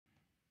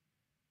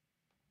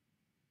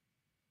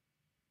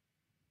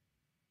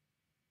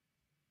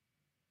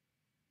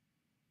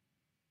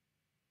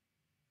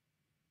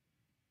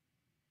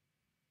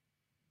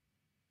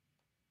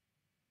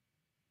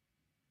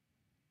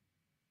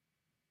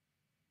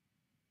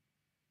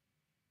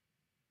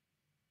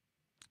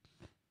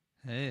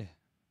Hey,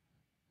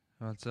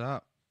 what's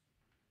up?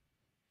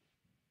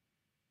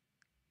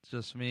 It's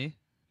just me,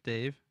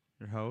 Dave,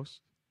 your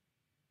host.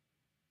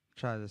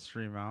 Try to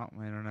stream out.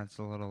 My internet's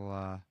a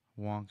little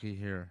wonky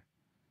here.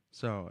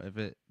 So if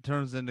it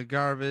turns into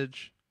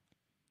garbage,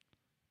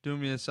 do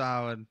me a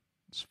solid,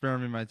 spare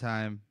me my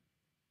time,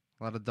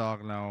 let a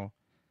dog know,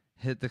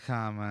 hit the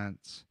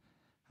comments.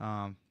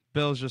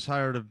 Bill's just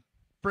hired a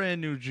brand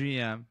new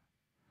GM,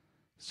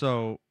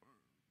 so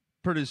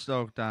pretty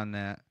stoked on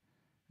that.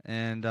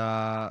 And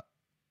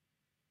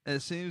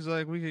it seems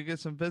like we could get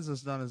some business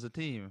done as a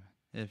team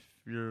if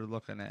you're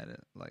looking at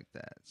it like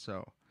that.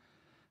 So,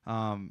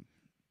 um,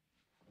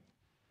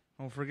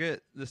 don't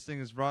forget, this thing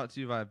is brought to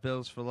you by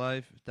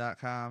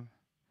BillsForLife.com,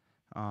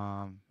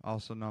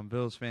 also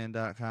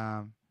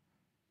NumbBillsFan.com.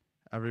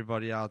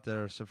 Everybody out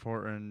there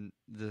supporting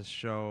this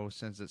show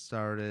since it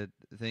started,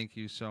 thank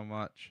you so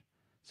much.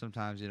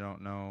 Sometimes you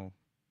don't know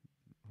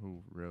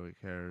who really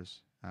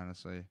cares,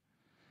 honestly.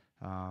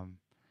 Um,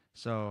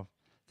 so,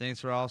 thanks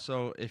for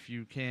also, if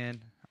you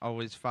can,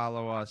 always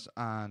follow us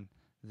on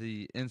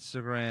the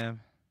Instagram.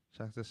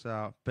 Check this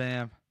out.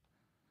 Bam.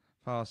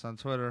 Follow us on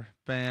Twitter.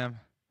 Bam.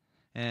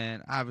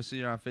 And obviously,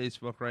 you're on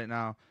Facebook right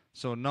now.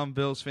 So, Numb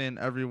Bills fan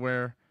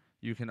everywhere.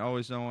 You can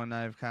always know when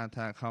I have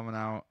content coming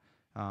out.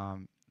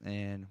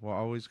 And we'll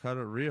always cut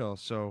it real.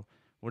 So,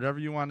 whatever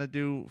you want to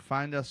do,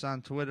 find us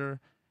on Twitter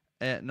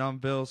at Numb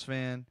Bills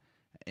fan.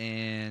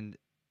 And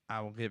I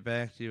will get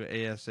back to you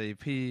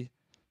ASAP.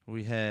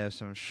 We have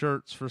some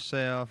shirts for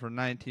sale for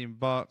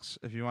 $19.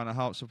 If you want to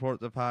help support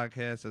the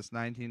podcast, it's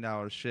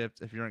 $19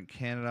 shipped. If you're in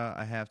Canada,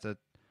 you have to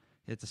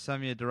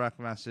send me a direct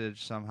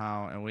message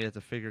somehow, and we have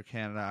to figure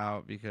Canada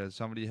out because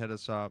somebody hit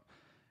us up,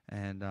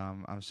 and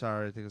I'm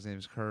sorry, I think his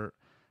name's Kurt.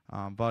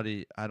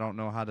 Buddy, I don't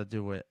know how to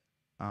do it.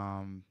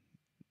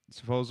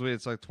 Supposedly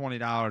it's like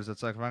 $20.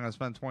 It's like if I'm gonna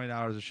spend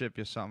 $20 to ship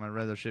you something, I'd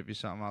rather ship you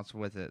something else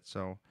with it.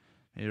 So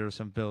here's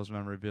some Bills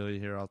memorabilia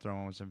here. I'll throw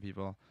in with some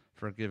people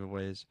for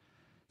giveaways.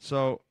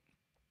 So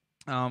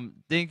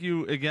thank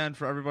you again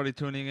for everybody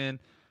tuning in.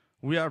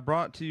 We are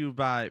brought to you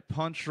by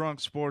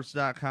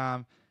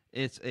PunchDrunkSports.com.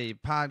 It's a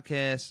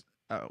podcast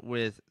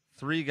with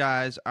three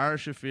guys, Ara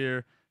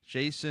Shafir,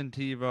 Jason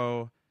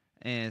Tebow,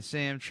 and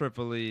Sam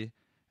Tripoli,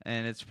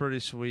 and it's pretty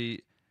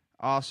sweet.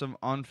 Awesome,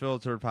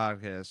 unfiltered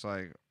podcast.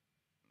 Like,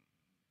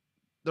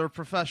 they're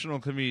professional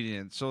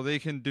comedians, so they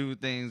can do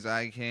things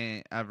I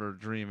can't ever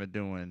dream of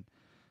doing.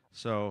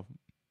 So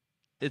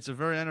it's a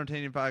very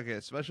entertaining podcast,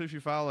 especially if you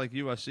follow like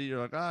UFC. You're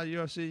like,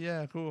 UFC,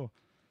 yeah, cool.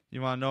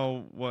 You want to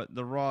know what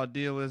the raw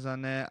deal is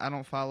on that? I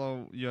don't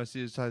follow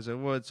UFC as tight as I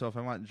would, so if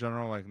I want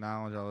general like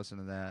knowledge, I'll listen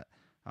to that.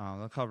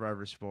 They'll cover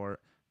every sport.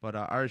 But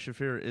Ari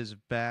Shafir is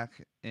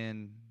back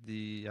in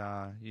the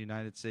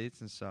United States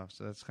and stuff,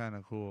 so that's kind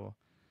of cool.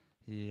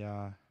 He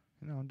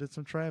did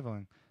some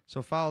traveling.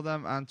 So follow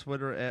them on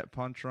Twitter at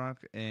PunchDrunk,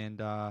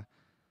 and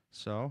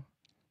so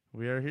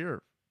we are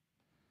here.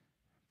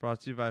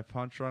 Brought to you by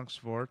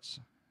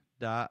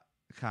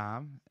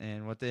PunchDrunkSports.com,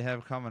 and what they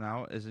have coming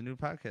out is a new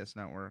podcast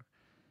network.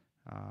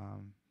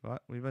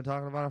 But we've been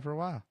talking about it for a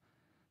while.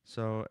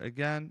 So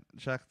again,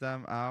 check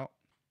them out.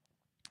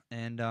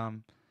 And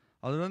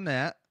other than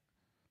that,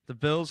 the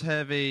Bills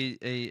have a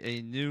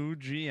new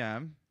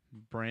GM,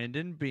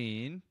 Brandon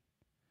Beane.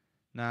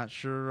 Not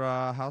sure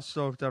how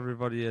stoked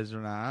everybody is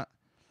or not.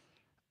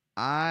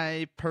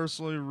 I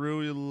personally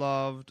really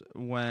loved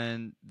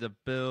when the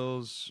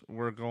Bills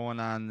were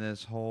going on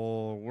this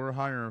whole we're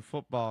hiring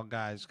football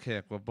guys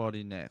kick with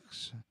Buddy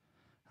Nix.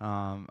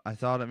 I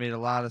thought it made a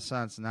lot of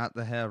sense not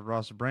to have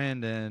Russ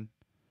Brandon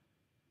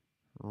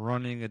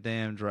running a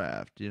damn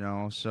draft,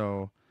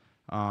 So,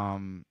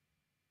 and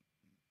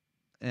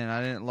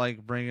I didn't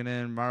like bringing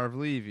in Marv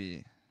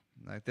Levy.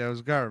 Like, that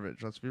was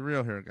garbage. Let's be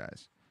real here,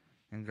 guys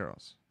and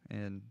girls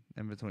and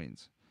in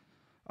betweens.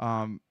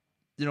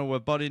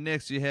 With Buddy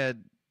Nix, you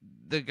had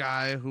the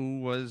guy who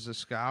was a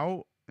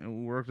scout and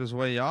who worked his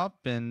way up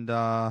and,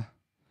 kept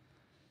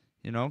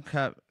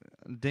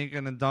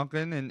dinking and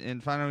dunking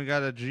and finally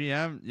got a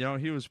GM.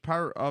 He was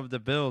part of the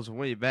Bills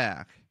way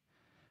back.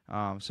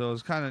 So it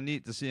was kind of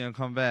neat to see him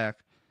come back.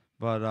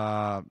 But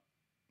I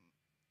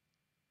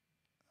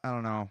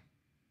don't know.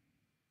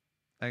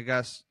 I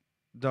guess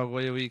Doug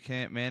Whaley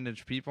can't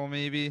manage people,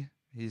 maybe.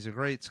 He's a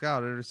great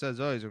scout. Everybody says,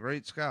 he's a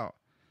great scout.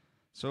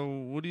 So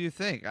what do you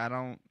think? I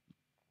don't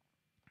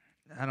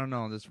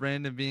know. This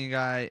Brandon Beane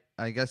guy,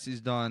 I guess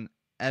he's done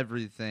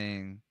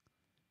everything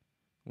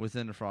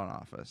within the front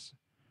office.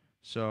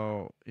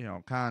 So,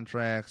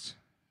 contracts,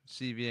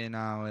 CBA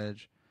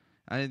knowledge,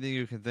 anything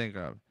you can think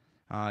of.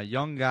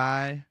 Young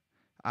guy,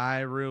 I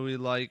really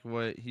like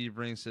what he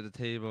brings to the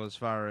table as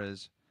far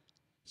as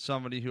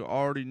somebody who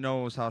already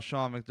knows how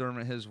Sean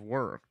McDermott has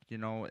worked.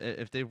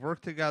 If they've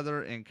worked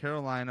together in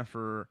Carolina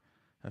for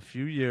a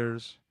few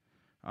years,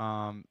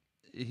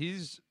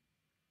 he's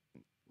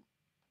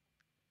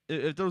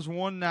if there's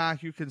one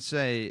knock you can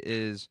say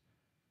is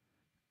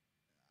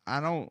I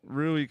don't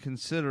really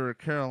consider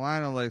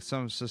Carolina like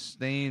some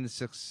sustained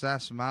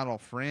success model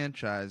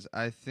franchise.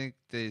 I think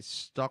they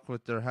stuck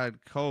with their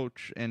head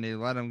coach and they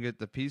let him get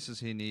the pieces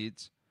he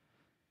needs.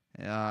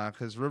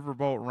 Because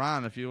Riverboat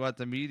Ron, if you let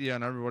the media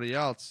and everybody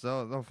else,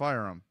 they'll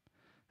fire him.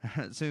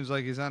 It seems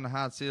like he's on the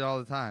hot seat all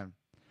the time.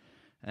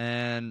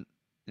 And,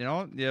 you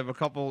have a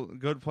couple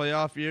good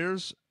playoff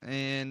years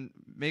and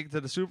make it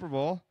to the Super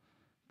Bowl.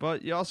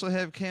 But you also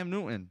have Cam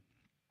Newton.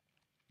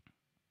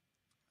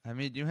 I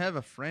mean, you have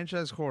a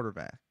franchise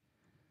quarterback.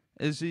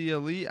 Is he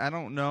elite? I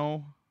don't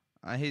know.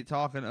 I hate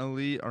talking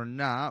elite or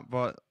not,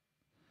 but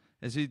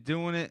is he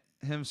doing it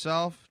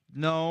himself?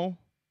 No.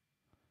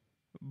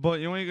 But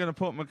you ain't going to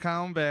put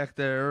McCown back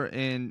there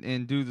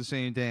and do the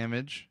same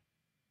damage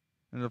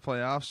in the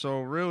playoffs.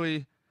 So,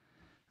 really,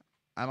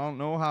 I don't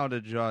know how to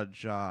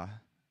judge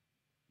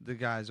the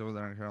guys over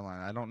there in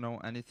Carolina. I don't know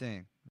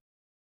anything,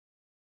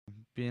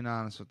 being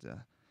honest with you.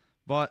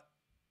 But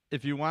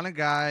if you want a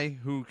guy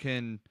who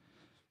can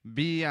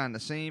be on the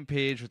same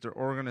page with their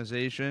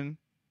organization,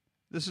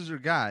 this is your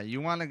guy.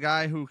 You want a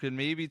guy who can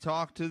maybe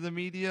talk to the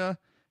media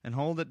and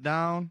hold it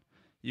down.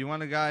 You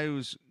want a guy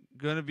who's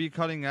going to be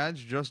cutting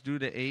edge just due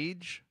to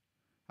age.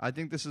 I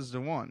think this is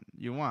the one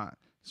you want.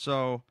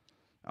 So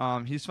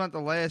he spent the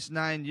last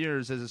 9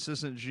 years as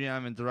assistant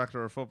GM and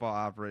director of football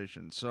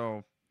operations.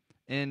 So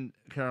in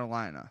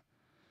Carolina.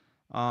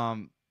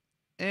 And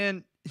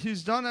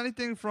he's done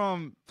anything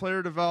from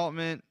player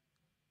development,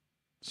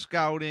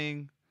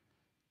 scouting,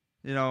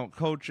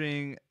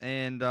 coaching,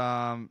 and,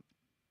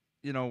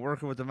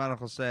 working with the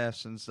medical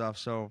staffs and stuff.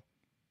 So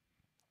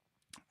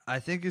I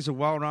think he's a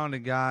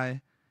well-rounded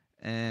guy.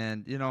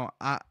 And,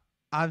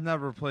 I've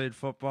never played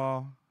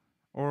football,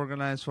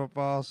 organized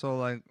football.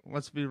 So,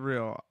 let's be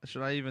real.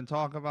 Should I even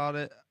talk about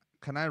it?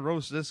 Can I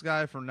roast this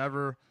guy for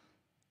never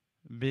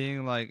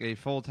being, a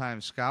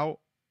full-time scout?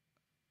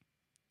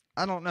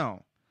 I don't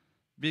know.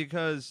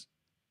 Because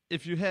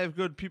if you have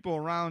good people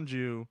around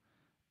you,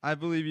 I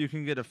believe you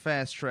can get a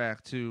fast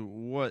track to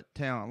what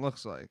talent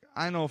looks like.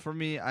 I know for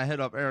me, I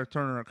hit up Eric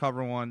Turner at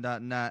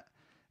cover1.net,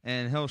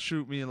 and he'll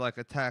shoot me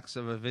a text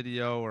of a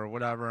video or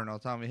whatever, and he'll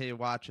tell me, hey,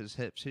 watch his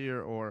hips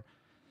here, or,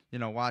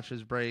 watch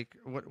his break,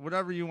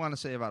 whatever you want to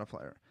say about a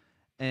player.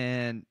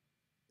 And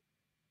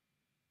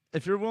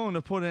if you're willing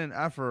to put in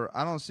effort,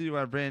 I don't see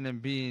why Brandon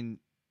Beane,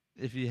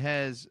 if he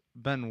has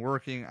been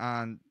working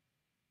on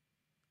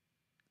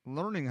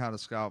learning how to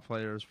scout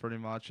players pretty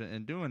much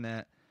and doing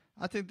that,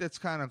 I think that's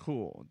kind of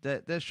cool.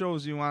 That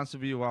shows he wants to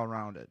be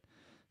well-rounded.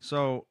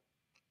 So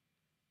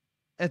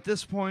at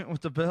this point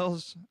with the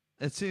Bills,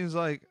 it seems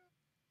like,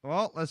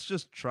 well, let's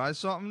just try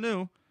something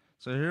new.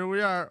 So here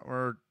we are.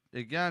 We're,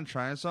 again,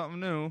 trying something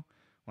new.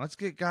 Let's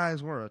get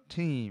guys. We're a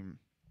team.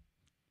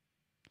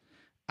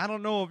 I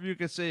don't know if you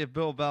could say if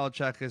Bill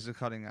Belichick is a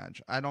cutting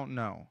edge. I don't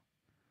know.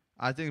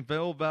 I think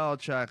Bill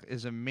Belichick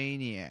is a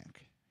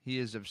maniac. He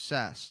is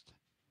obsessed.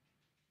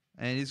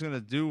 And he's going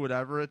to do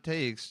whatever it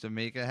takes to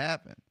make it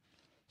happen.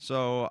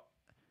 So,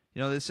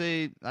 they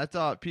say, I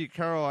thought Pete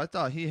Carroll,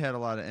 he had a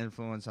lot of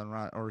influence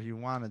on, or he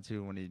wanted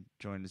to when he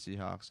joined the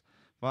Seahawks.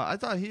 But I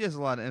thought he has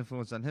a lot of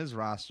influence on his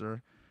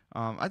roster.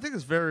 I think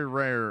it's very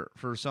rare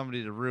for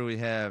somebody to really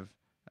have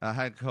a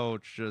head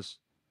coach just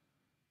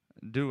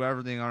do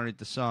everything underneath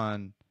the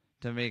sun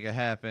to make it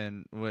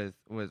happen with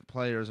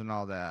players and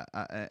all that.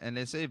 And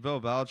they say Bill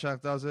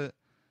Belichick does it.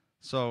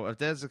 So if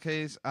that's the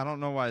case, I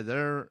don't know why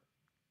their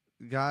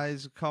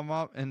guys come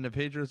up in the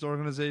Patriots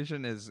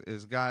organization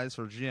is guys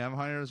for GM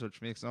hires,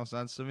 which makes no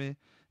sense to me.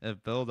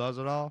 If Bill does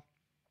it all,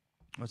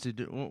 what's he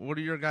do? What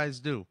do your guys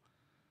do?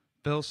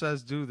 Bill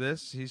says do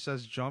this. He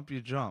says jump,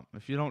 you jump.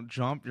 If you don't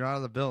jump, you're out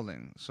of the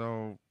building.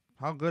 So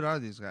how good are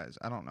these guys?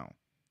 I don't know.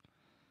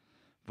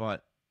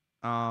 But,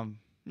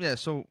 yeah,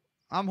 so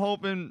I'm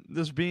hoping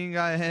this Beane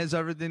guy has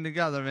everything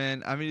together,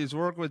 man. I mean, he's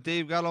worked with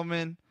Dave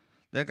Gettleman.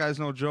 That guy's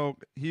no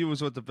joke. He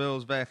was with the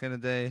Bills back in the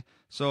day.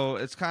 So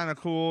it's kind of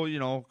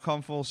cool,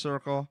 come full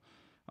circle.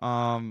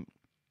 But,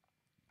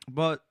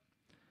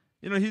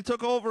 he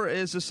took over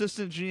as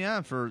assistant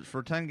GM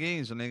for 10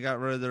 games, and they got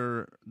rid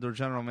of their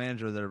general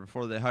manager there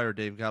before they hired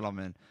Dave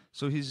Gettleman.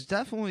 So he's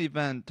definitely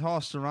been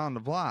tossed around the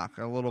block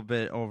a little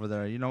bit over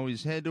there.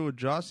 He's had to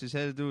adjust. He's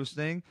had to do his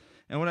thing.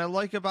 And what I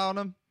like about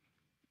him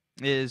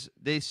is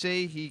they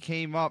say he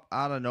came up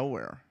out of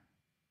nowhere.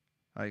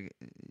 Like,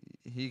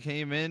 he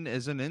came in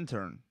as an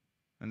intern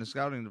in the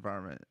scouting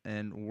department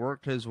and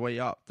worked his way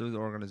up through the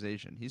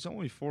organization. He's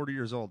only 40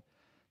 years old.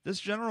 This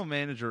general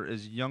manager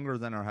is younger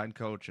than our head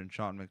coach and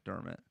Sean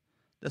McDermott.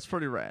 That's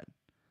pretty rad.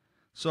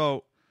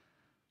 So,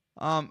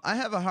 I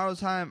have a hard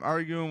time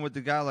arguing with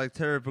the guy like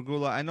Terry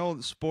Pagula. I know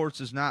that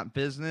sports is not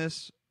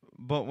business,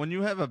 but when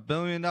you have a $1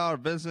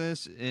 billion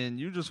business and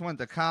you just went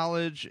to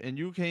college and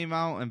you came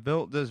out and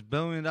built this $1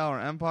 billion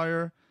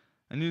empire,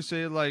 and you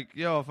say,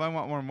 yo, if I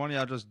want more money,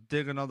 I'll just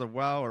dig another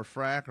well or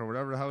frack or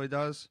whatever the hell he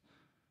does,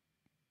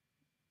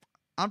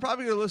 I'm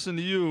probably going to listen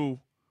to you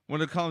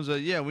when it comes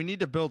to, we need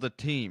to build a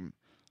team.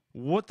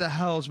 What the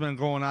hell has been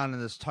going on in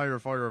this tire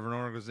fire of an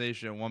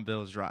organization at One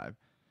Bills Drive?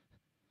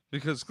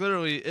 because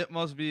clearly it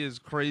must be as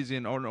crazy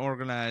and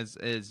unorganized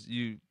as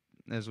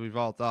we've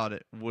all thought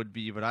it would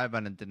be. But I've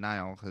been in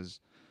denial because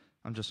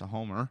I'm just a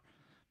homer.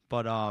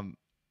 But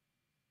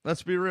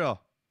let's be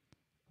real.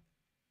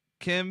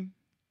 Kim,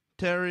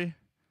 Terry,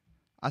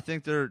 I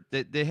think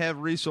they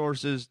have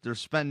resources. They're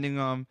spending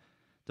them.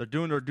 They're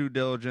doing their due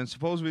diligence.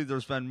 Supposedly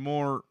there's been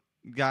more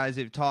guys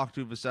they've talked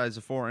to besides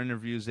the 4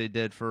 interviews they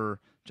did for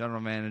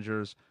general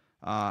managers.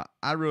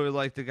 I really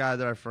like the guy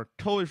that I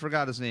totally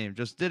forgot his name.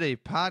 Just did a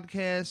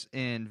podcast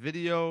and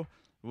video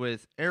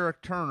with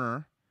Eric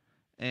Turner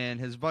and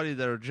his buddy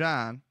there,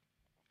 John,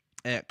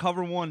 at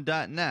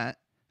cover1.net.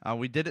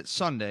 We did it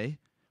Sunday.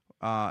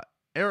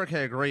 Eric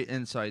had a great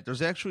insight.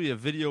 There's actually a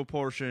video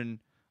portion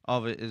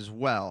of it as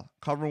well,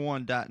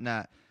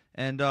 cover1.net.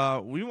 And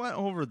we went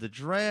over the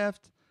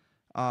draft,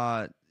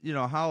 how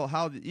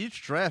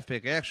each draft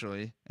pick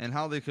actually, and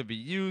how they could be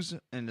used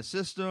in the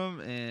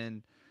system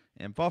and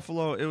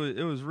Buffalo.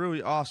 It was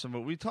really awesome.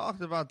 But we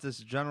talked about this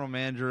general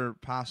manager,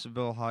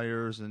 possible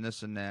hires, and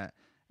this and that.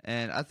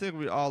 And I think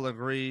we all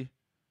agree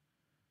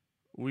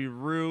we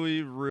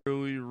really,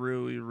 really,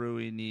 really,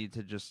 really need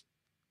to just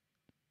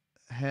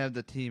have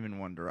the team in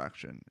one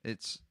direction.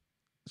 It's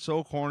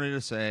so corny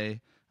to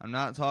say. I'm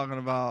not talking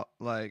about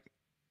like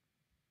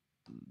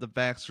the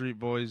Backstreet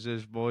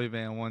Boys-ish boy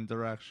band One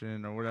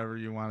Direction or whatever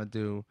you want to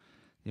do.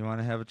 You want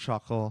to have a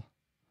chuckle.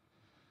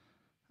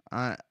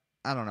 I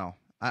don't know.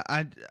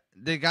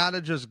 They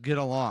gotta just get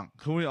along.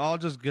 Can we all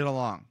just get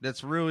along?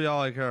 That's really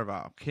all I care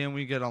about. Can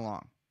we get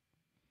along?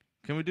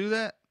 Can we do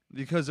that?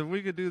 Because if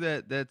we could do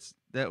that,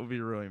 that would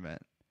be really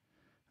meant.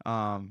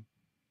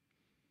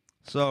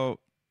 So,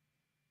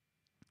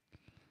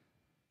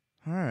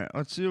 all right,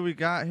 let's see what we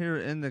got here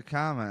in the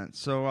comments.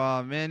 So,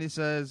 Manny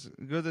says,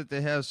 good that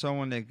they have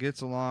someone that gets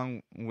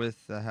along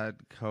with the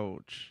head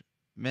coach.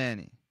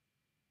 Manny,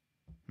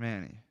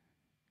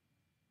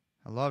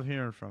 I love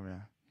hearing from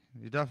you.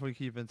 You definitely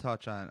keep in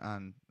touch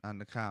on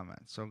the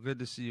comments. So good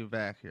to see you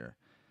back here.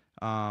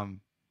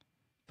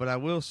 But I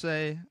will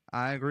say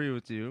I agree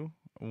with you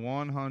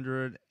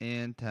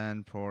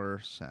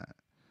 110%.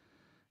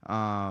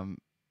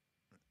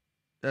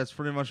 That's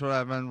pretty much what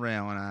I've been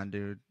railing on,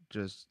 dude.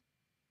 Just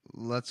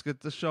let's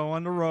get the show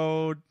on the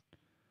road.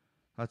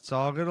 Let's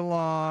all get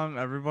along.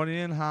 Everybody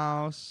in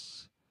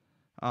house.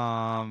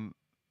 Like,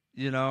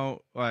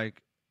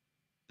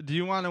 do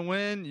you want to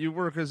win? You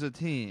work as a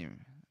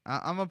team.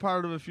 I'm a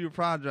part of a few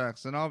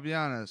projects, and I'll be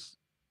honest,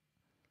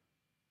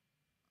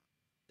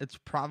 it's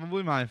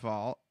probably my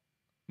fault.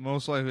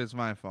 Most likely it's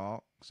my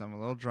fault, because I'm a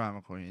little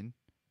drama queen.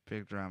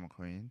 Big drama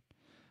queen.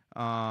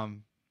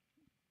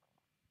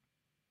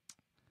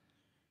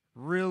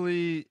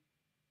 Really,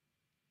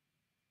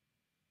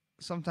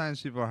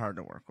 sometimes people are hard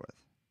to work with.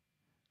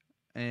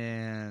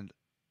 And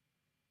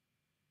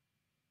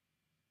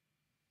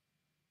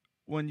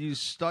when you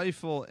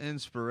stifle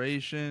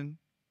inspiration,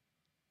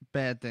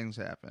 bad things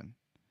happen.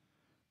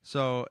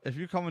 So if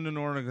you come into an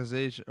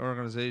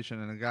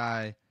organization and a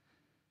guy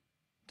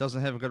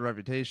doesn't have a good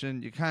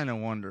reputation, you kind of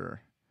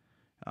wonder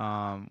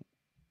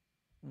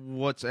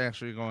what's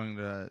actually going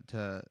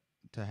to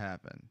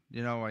happen.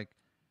 Like,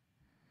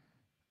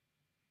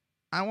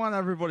 I want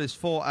everybody's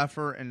full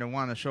effort and to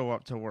want to show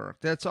up to work.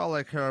 That's all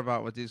I care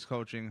about with these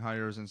coaching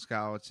hires and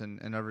scouts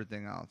and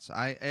everything else.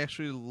 I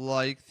actually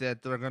like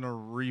that they're going to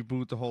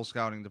reboot the whole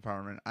scouting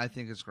department. I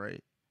think it's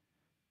great.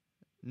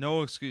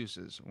 No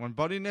excuses. When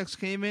Buddy Nix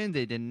came in,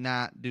 they did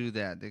not do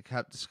that. They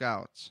kept the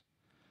scouts.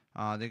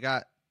 They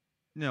got,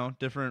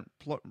 different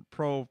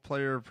pro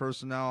player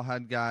personnel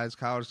head guys,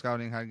 college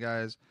scouting head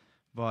guys.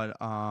 But,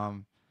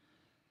 as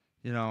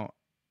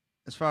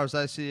far as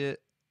I see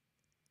it,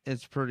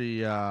 it's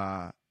pretty,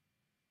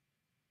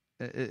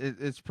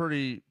 it's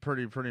pretty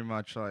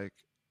much like,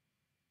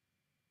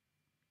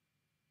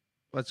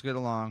 let's get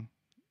along,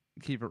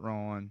 keep it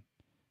rolling,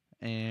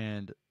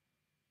 and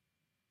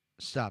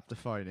stop the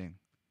fighting.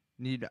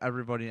 Need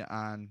everybody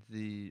on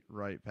the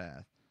right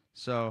path.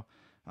 So,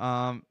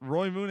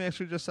 Roy Moon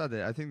actually just said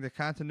that. I think the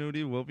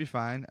continuity will be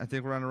fine. I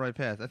think we're on the right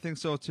path. I think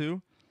so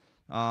too.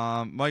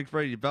 Mike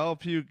Brady,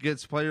 Bellevue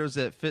gets players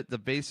that fit the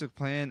basic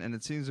plan, and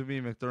it seems to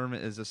be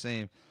McDermott is the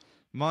same.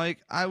 Mike,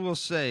 I will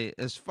say,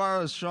 as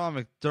far as Sean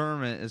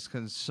McDermott is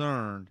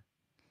concerned,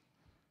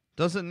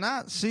 does it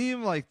not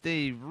seem like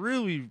they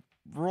really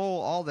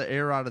roll all the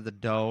air out of the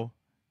dough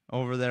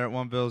over there at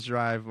One Bills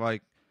Drive?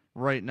 Like,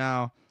 right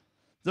now,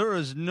 there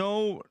is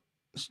no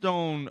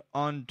stone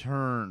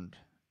unturned.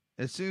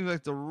 It seems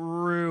like they're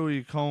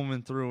really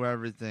combing through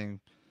everything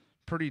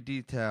pretty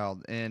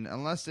detailed. And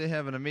unless they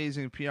have an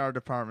amazing PR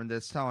department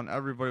that's telling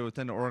everybody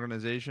within the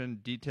organization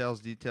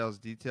details. We're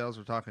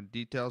talking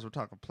details. We're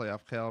talking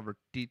playoff caliber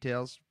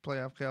details.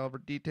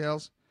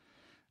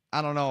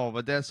 I don't know,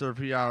 but that's their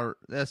PR.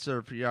 That's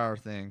their PR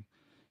thing,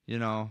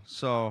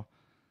 So,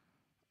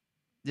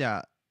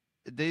 yeah,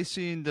 they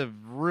seem to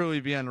really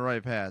be on the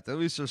right path. At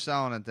least they're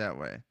selling it that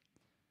way.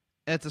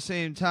 At the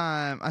same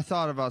time, I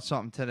thought about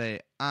something today,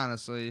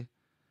 honestly.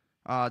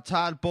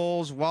 Todd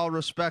Bowles,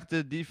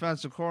 well-respected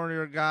defensive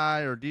coordinator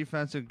guy or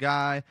defensive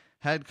guy,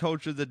 head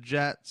coach of the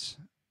Jets.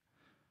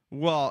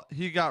 well,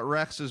 he got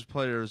Rex's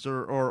players,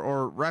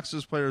 or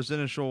Rex's players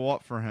didn't show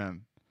up for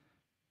him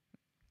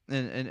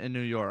in New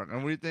York.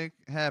 And what do you think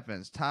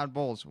happens? Todd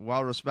Bowles,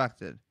 well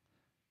respected.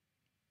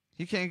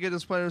 He can't get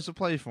his players to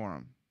play for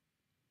him.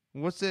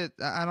 What's it?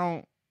 I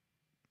don't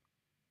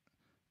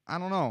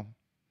know.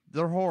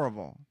 They're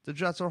horrible. The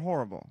Jets are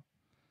horrible.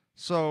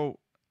 So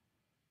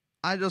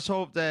I just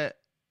hope that,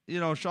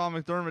 Sean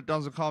McDermott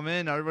doesn't come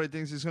in. Everybody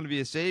thinks he's going to be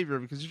a savior,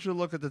 because you should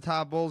look at the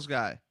Todd Bowles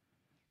guy.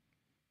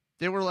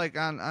 They were like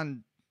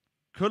on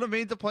could have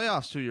made the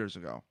playoffs 2 years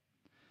ago.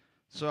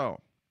 So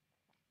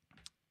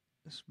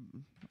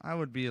I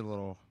would be a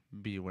little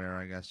beware,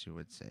 I guess you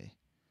would say.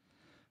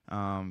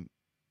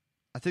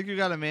 I think you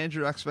got to manage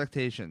your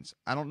expectations.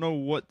 I don't know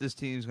what this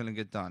team's going to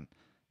get done.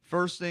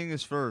 First thing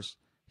is first.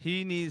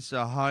 He needs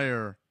to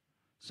hire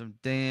some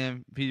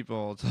damn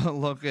people to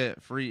look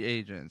at free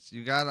agents.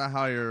 You got to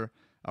hire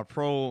a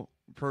pro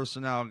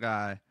personnel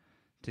guy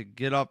to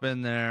get up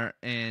in there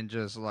and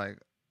just like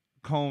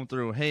comb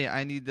through. Hey,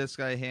 I need this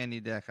guy. Hey, I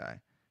need that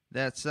guy.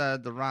 That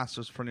said, the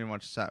roster's pretty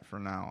much set for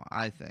now,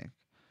 I think.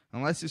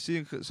 Unless you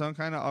see some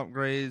kind of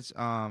upgrades.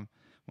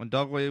 When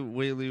Doug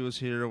Whaley was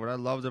here, what I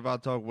loved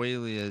about Doug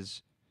Whaley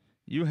is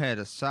you had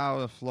a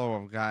solid flow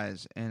of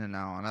guys in and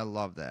out, and I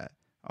love that.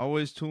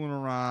 Always tooling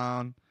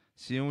around,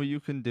 seeing what you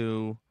can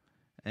do,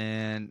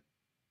 and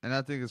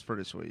I think it's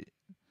pretty sweet.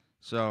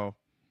 So,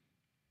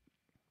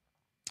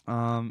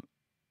 right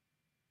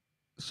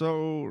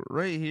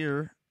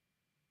here,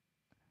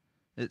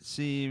 it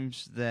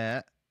seems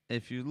that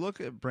if you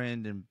look at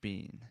Brandon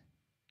Beane,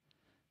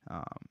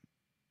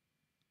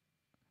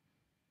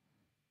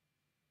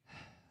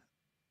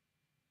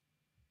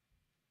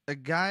 a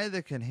guy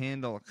that can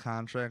handle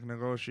contract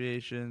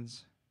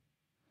negotiations,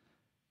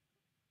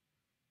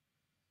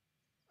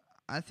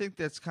 I think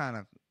that's kind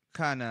of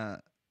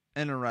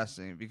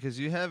interesting, because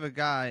you have a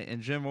guy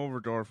in Jim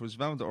Overdorf who's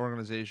been with the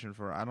organization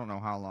for I don't know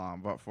how long,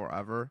 but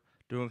forever,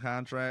 doing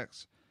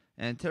contracts.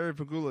 And Terry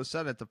Pagula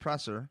said at the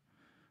presser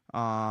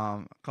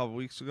a couple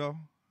weeks ago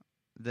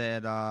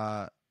that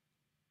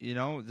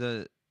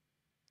the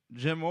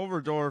Jim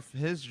Overdorf,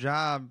 his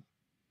job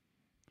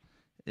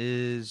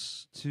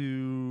is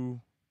to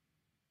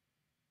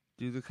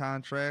do the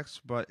contracts,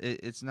 but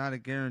it's not a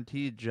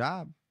guaranteed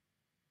job.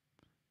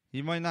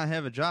 He might not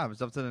have a job.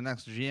 It's up to the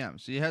next GM.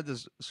 So you had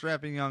this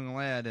strapping young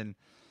lad in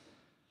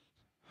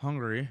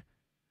Hungary,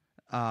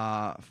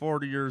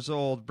 40 years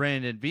old,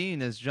 Brandon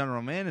Beane, as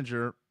general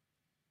manager.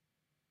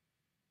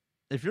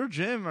 If you're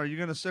Jim, are you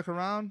going to stick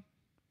around?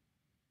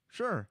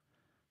 Sure.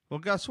 Well,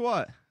 guess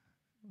what?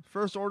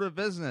 First order of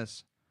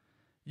business.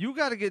 You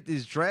got to get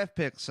these draft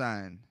picks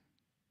signed.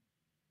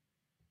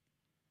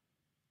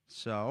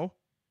 So,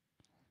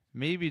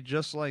 maybe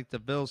just like the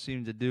Bills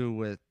seem to do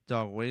with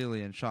Doug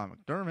Whaley and Sean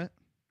McDermott,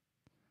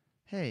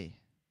 hey,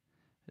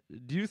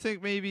 do you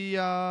think maybe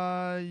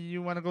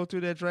you want to go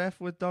through that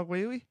draft with Doug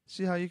Whaley?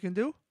 See how you can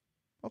do?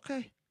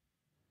 Okay.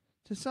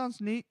 This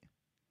sounds neat.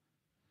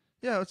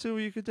 Yeah, let's see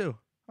what you could do.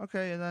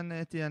 Okay, and then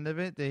at the end of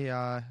it, they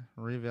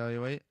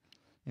reevaluate.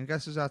 And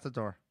guess who's out the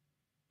door?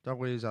 Doug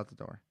Whaley's out the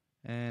door.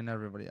 And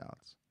everybody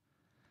else.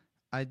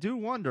 I do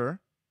wonder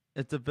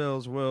if the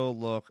Bills will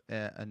look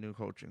at a new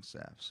coaching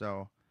staff.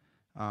 So,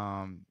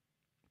 I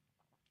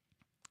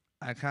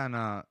kind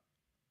of,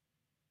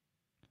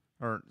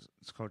 or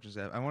coaching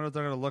staff, I wonder if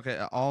they're going to look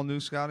at all new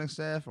scouting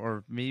staff,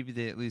 or maybe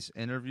they at least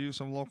interview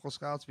some local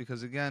scouts,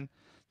 because again,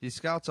 these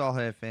scouts all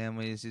have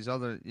families. These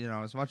other,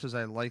 as much as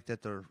I like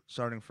that they're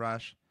starting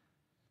fresh,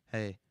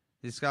 hey,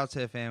 these scouts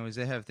have families.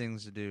 They have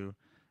things to do.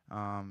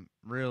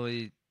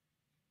 Really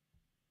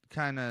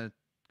kind of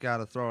got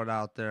to throw it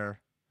out there.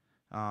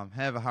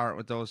 Have a heart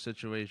with those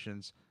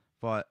situations,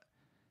 but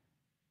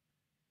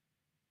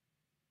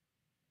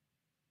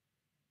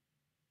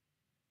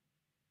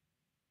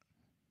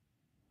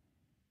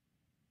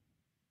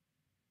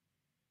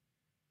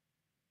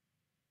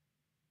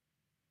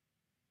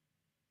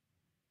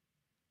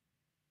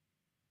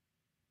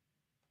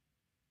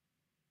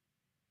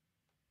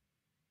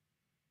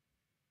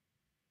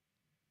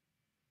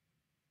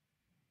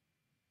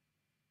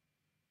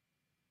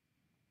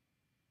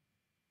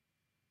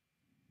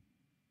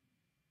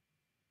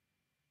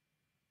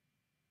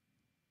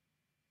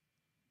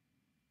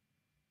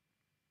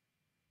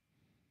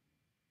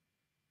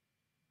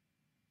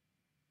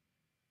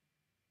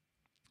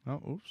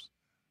oh, oops.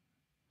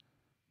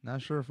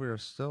 Not sure if we are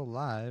still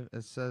live.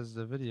 It says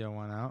the video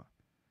went out.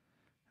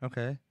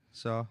 Okay,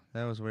 so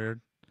that was weird.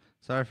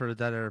 Sorry for the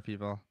dead air,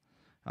 people.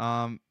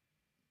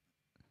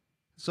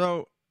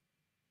 So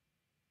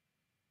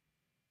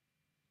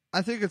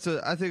I think it's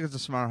a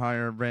smart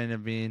hire,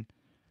 Brandon Beane.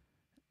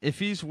 If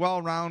he's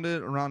well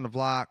rounded around the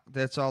block,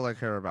 that's all I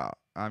care about.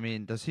 I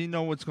mean, does he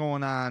know what's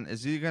going on?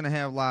 Is he going to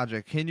have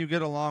logic? Can you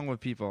get along with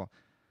people?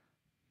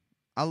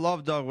 I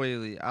love Doug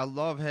Whaley. I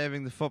love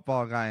having the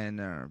football guy in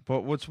there.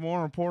 But what's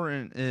more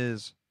important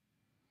is,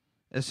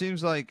 it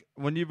seems like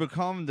when you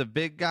become the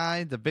big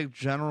guy, the big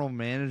general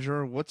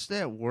manager, what's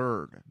that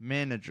word?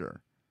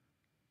 Manager.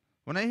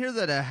 When I hear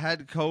that a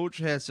head coach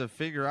has to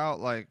figure out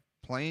like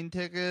plane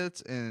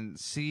tickets and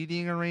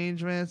seating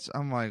arrangements.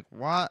 I'm like,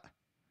 what?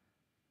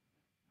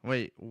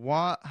 Wait,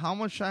 what? How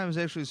much time is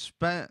actually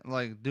spent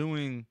like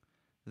doing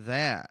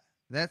that?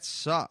 That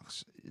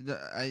sucks.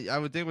 I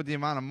would think with the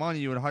amount of money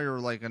you would hire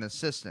like an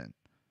assistant.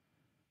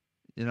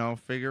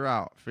 Figure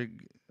out.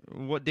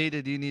 What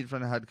data do you need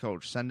from the head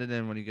coach? Send it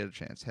in when you get a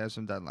chance. Have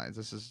some deadlines.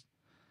 This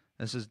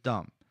is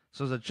dumb.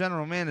 So as a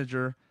general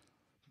manager,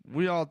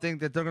 we all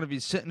think that they're going to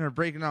be sitting there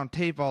breaking down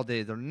tape all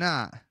day. They're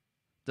not.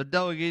 They're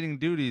delegating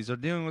duties. They're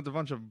dealing with a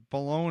bunch of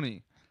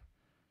baloney.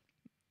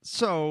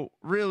 So,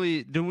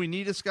 really, do we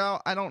need a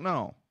scout? I don't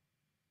know.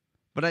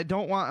 But I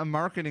don't want a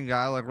marketing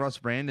guy like Russ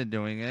Brandon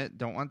doing it.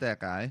 Don't want that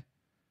guy.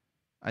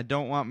 I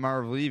don't want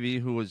Marv Levy,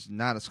 who was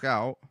not a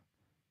scout.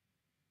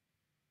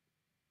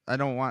 I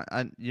don't want,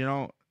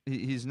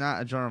 he's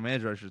not a general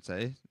manager, I should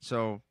say.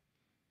 So,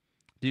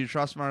 do you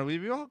trust Marv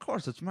Levy? Oh, of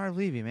course, it's Marv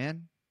Levy,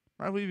 man.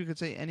 Marv Levy could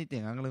say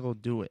anything. I'm going to go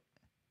do it.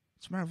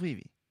 It's Marv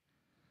Levy.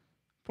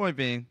 Point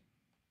being,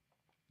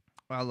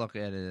 what I look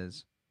at it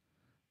is,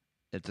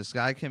 if this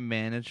guy can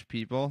manage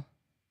people,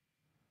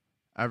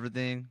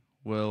 everything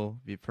will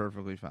be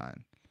perfectly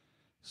fine.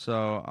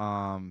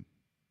 So,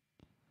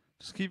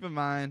 just keep in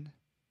mind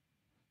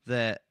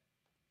that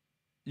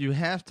you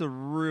have to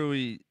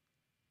really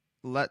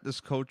let this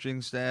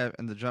coaching staff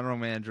and the general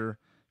manager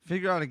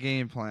figure out a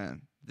game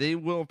plan. They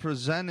will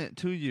present it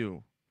to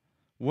you,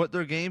 what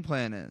their game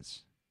plan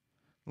is.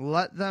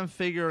 Let them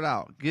figure it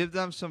out. Give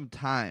them some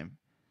time.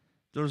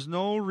 There's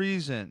no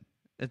reason,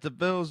 if the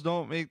Bills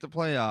don't make the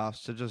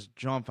playoffs, to just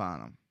jump on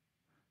them.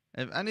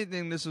 If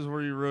anything, this is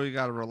where you really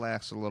got to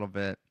relax a little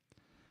bit.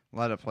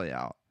 Let it play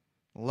out.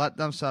 Let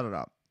them set it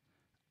up.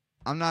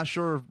 I'm not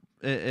sure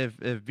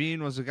if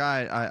Beane was the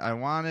guy I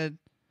wanted,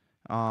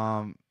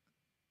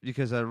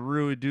 because I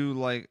really do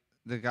like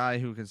the guy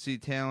who can see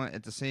talent.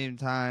 At the same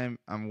time,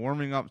 I'm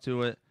warming up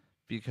to it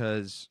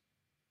because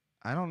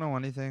I don't know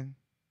anything.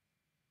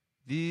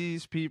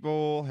 These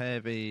people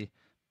have a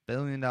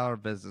billion-dollar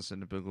business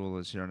in the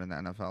Bagulas here in an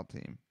NFL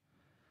team.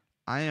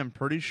 I am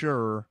pretty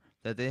sure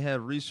that they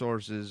have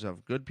resources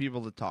of good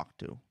people to talk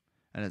to.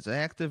 And as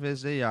active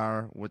as they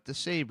are with the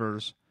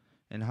Sabres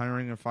and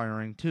hiring and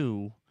firing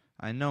too,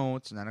 I know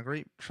it's not a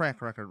great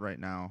track record right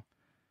now.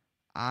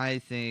 I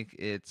think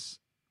it's,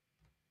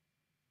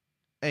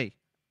 hey,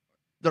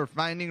 they're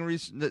finding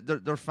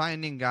they're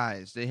finding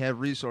guys. They have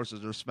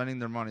resources. They're spending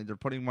their money. They're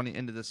putting money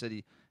into the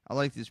city. I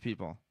like these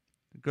people.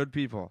 Good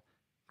people.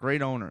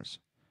 Great owners.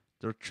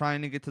 They're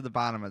trying to get to the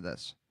bottom of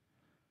this.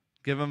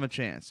 Give them a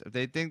chance. If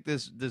they think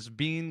this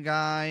Beane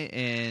guy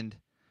and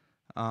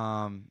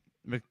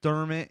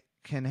McDermott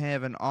can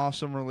have an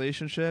awesome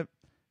relationship,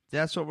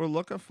 that's what we're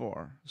looking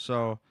for.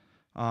 So,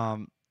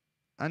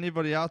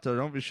 anybody out there,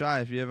 don't be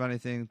shy. If you have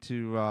anything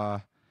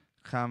to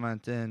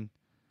comment in,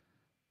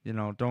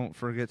 don't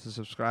forget to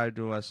subscribe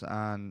to us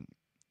on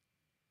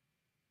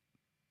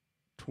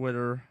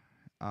Twitter,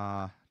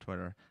 on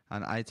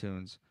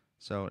iTunes.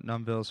 So,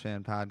 Numb Bills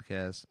Fan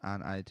Podcast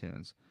on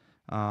iTunes.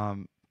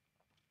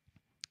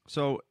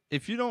 So,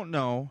 if you don't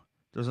know,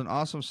 there's an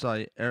awesome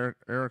site.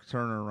 Eric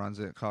Turner runs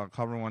it called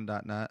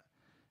cover1.net.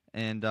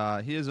 And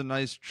he has a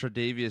nice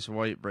Tre'Davious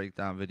White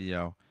breakdown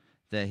video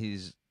that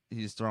he's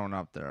thrown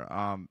up there.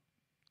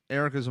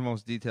 Eric is the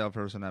most detailed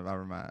person I've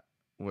ever met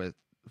with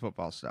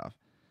football stuff.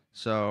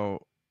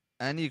 So,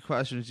 any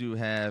questions you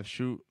have,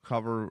 shoot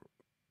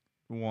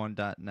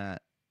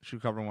cover1.net.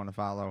 Shoot cover1 to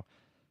follow.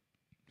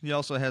 He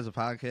also has a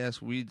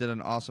podcast. We did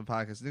an awesome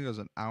podcast. I think it was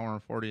an hour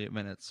and 48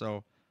 minutes.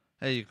 So,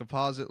 hey, you can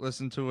pause it,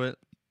 listen to it.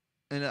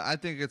 And I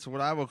think it's what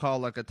I would call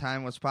like a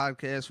timeless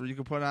podcast where you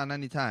can put on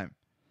any time.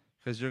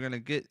 Because you're going to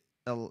get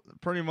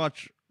pretty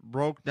much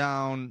broke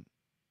down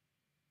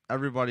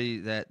everybody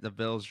that the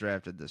Bills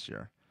drafted this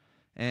year.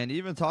 And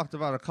even talked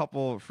about a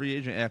couple free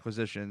agent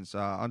acquisitions,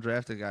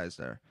 undrafted guys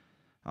there.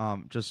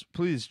 Just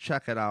please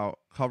check it out,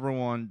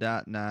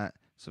 cover1.net.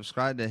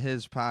 Subscribe to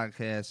his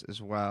podcast as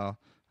well.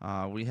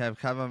 We have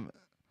Kevin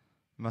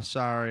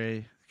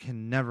Masari.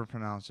 Can never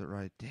pronounce it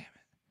right. Damn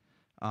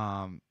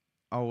it.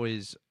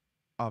 Always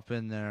up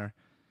in there.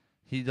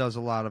 He does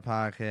a lot of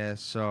podcasts.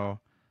 So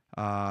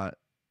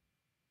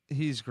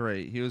he's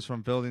great. He was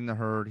from Building the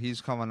Herd.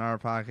 He's come on our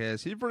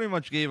podcast. He pretty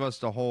much gave us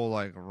the whole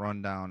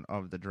rundown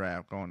of the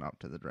draft going up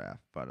to the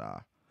draft. But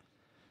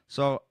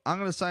so I'm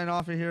going to sign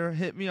off of here.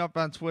 Hit me up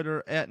on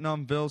Twitter at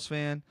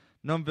NumbBillsFan,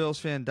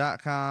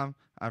 NumbBillsFan.com.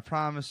 I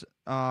promise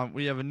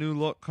we have a new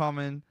look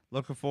coming.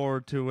 Looking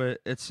forward to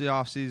it. It's the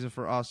off season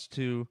for us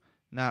too.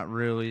 Not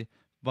really,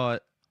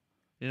 but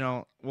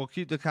we'll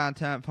keep the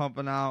content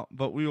pumping out,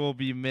 but we will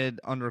be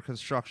under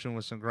construction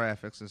with some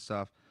graphics and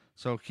stuff.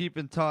 So keep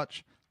in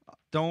touch.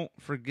 Don't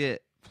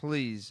forget,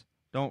 please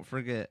don't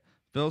forget,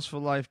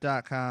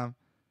 BillsForLife.com,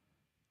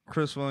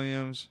 Chris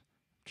Williams,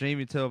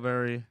 Jamie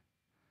Tilbury.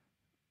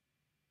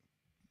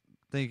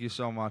 Thank you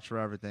so much for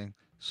everything.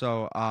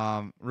 So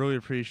really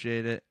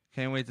appreciate it.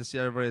 Can't wait to see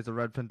everybody at the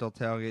Red Pinto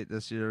Tailgate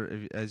this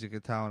year, as you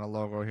can tell in the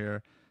logo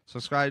here.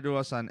 Subscribe to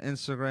us on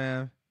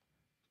Instagram,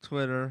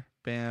 Twitter,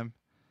 BAM.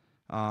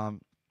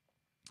 And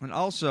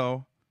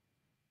also,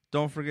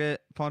 Don't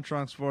forget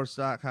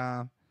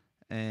punchdrunksports.com.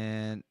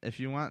 And if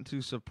you want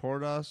to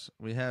support us,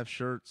 we have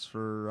shirts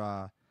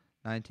for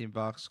 $19.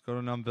 Go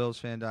to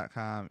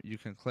numbbillsfan.com. You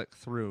can click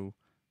through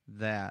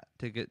that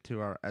to get to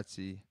our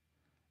Etsy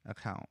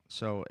account.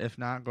 So if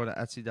not, go to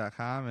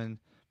etsy.com and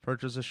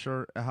purchase a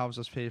shirt. It helps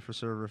us pay for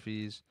server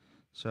fees,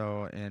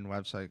 so and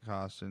website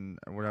costs and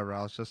whatever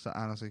else, just to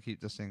honestly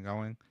keep this thing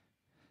going.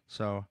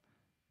 So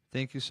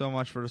thank you so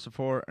much for the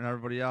support, and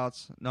everybody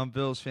else,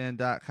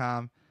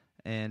 numbbillsfan.com.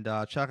 And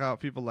check out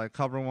people like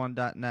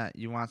cover1.net.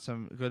 You want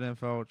some good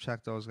info,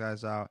 check those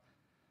guys out.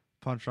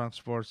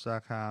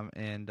 punchdrunksports.com.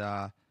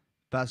 And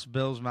Best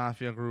Bills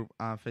Mafia group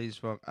on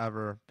Facebook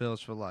ever,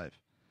 Bills for Life.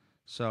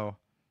 So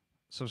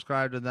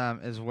subscribe to them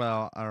as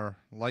well, or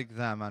like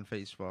them on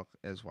Facebook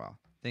as well.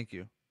 Thank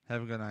you.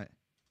 Have a good night.